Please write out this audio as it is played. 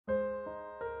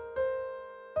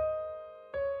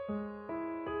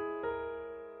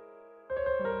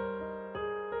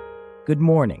Good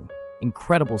morning,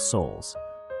 incredible souls.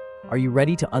 Are you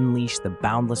ready to unleash the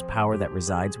boundless power that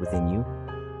resides within you?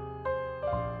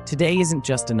 Today isn't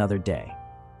just another day.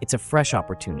 It's a fresh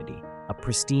opportunity, a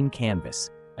pristine canvas,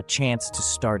 a chance to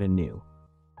start anew.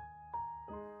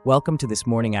 Welcome to this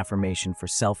morning affirmation for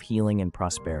self-healing and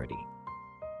prosperity.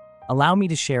 Allow me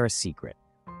to share a secret.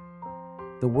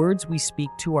 The words we speak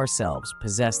to ourselves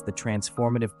possess the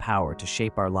transformative power to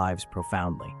shape our lives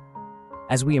profoundly.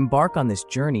 As we embark on this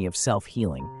journey of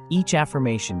self-healing, each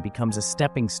affirmation becomes a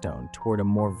stepping stone toward a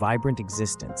more vibrant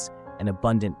existence and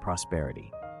abundant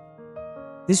prosperity.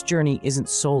 This journey isn't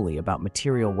solely about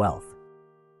material wealth.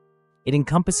 It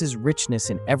encompasses richness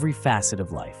in every facet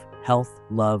of life: health,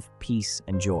 love, peace,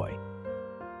 and joy.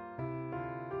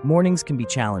 Mornings can be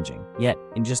challenging, yet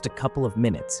in just a couple of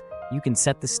minutes, you can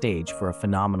set the stage for a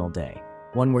phenomenal day,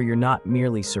 one where you're not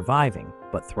merely surviving,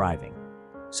 but thriving.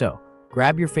 So,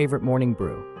 grab your favorite morning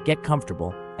brew, get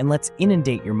comfortable, and let's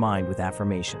inundate your mind with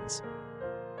affirmations.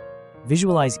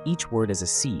 Visualize each word as a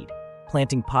seed,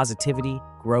 planting positivity,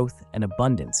 growth, and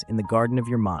abundance in the garden of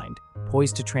your mind,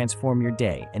 poised to transform your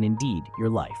day and indeed your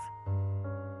life.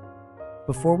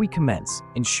 Before we commence,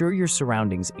 ensure your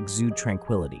surroundings exude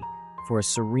tranquility, for a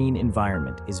serene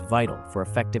environment is vital for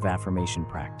effective affirmation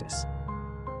practice.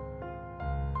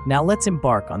 Now let's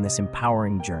embark on this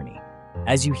empowering journey.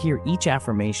 As you hear each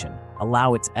affirmation,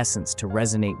 allow its essence to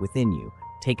resonate within you.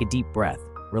 Take a deep breath,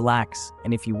 relax,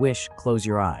 and if you wish, close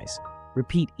your eyes.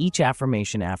 Repeat each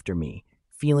affirmation after me,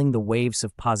 feeling the waves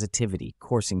of positivity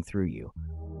coursing through you.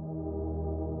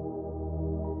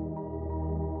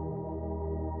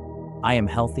 I am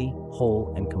healthy,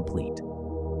 whole, and complete.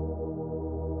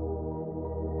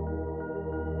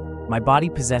 My body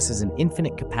possesses an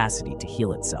infinite capacity to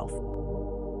heal itself.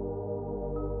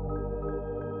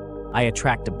 I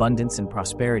attract abundance and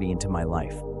prosperity into my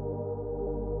life.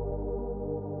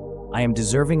 I am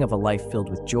deserving of a life filled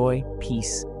with joy,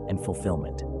 peace, and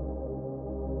fulfillment.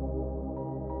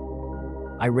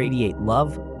 I radiate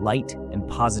love, light, and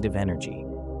positive energy.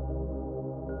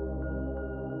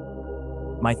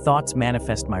 My thoughts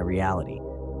manifest my reality.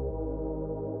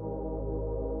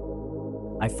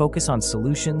 I focus on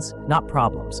solutions, not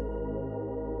problems.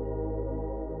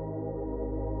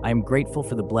 I am grateful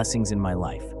for the blessings in my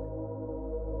life.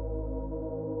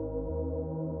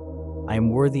 I am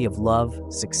worthy of love,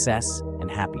 success, and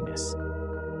happiness.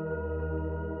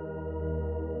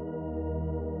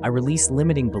 I release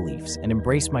limiting beliefs and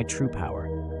embrace my true power.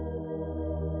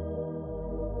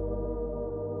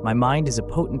 My mind is a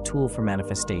potent tool for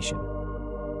manifestation.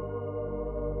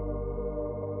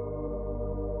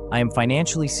 I am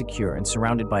financially secure and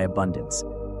surrounded by abundance.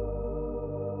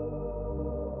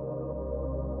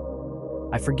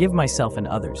 I forgive myself and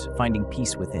others, finding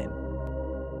peace within.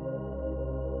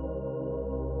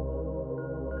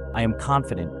 I am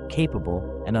confident, capable,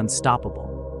 and unstoppable.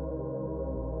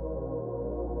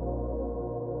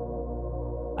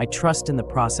 I trust in the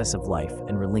process of life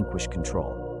and relinquish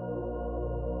control.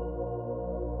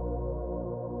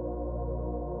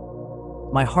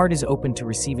 My heart is open to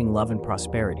receiving love and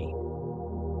prosperity.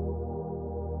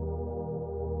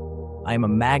 I am a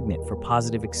magnet for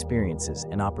positive experiences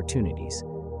and opportunities.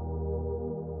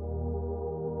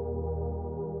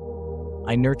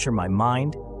 I nurture my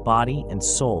mind, body, and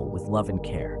soul with love and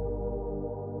care.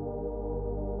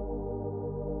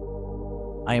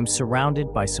 I am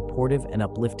surrounded by supportive and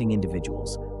uplifting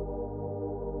individuals.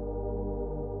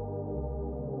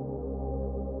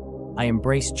 I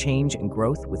embrace change and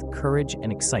growth with courage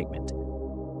and excitement.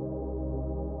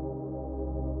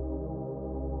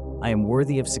 I am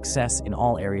worthy of success in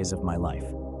all areas of my life.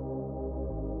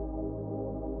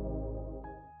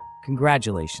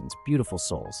 Congratulations, beautiful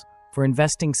souls, for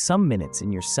investing some minutes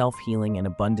in your self-healing and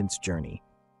abundance journey.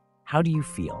 How do you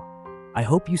feel? I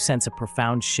hope you sense a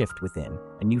profound shift within,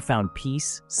 a newfound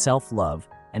peace, self-love,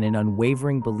 and an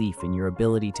unwavering belief in your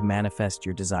ability to manifest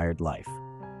your desired life.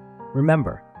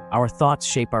 Remember, our thoughts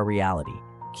shape our reality.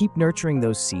 Keep nurturing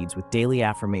those seeds with daily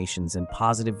affirmations and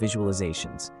positive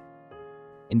visualizations.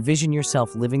 Envision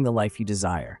yourself living the life you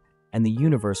desire, and the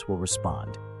universe will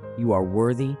respond. You are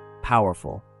worthy,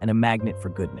 powerful, and a magnet for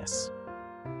goodness.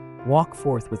 Walk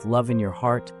forth with love in your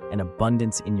heart and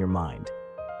abundance in your mind.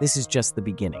 This is just the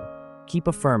beginning. Keep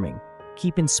affirming,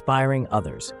 keep inspiring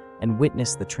others, and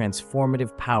witness the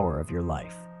transformative power of your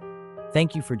life.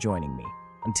 Thank you for joining me.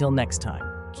 Until next time,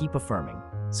 keep affirming.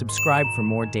 Subscribe for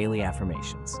more daily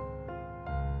affirmations.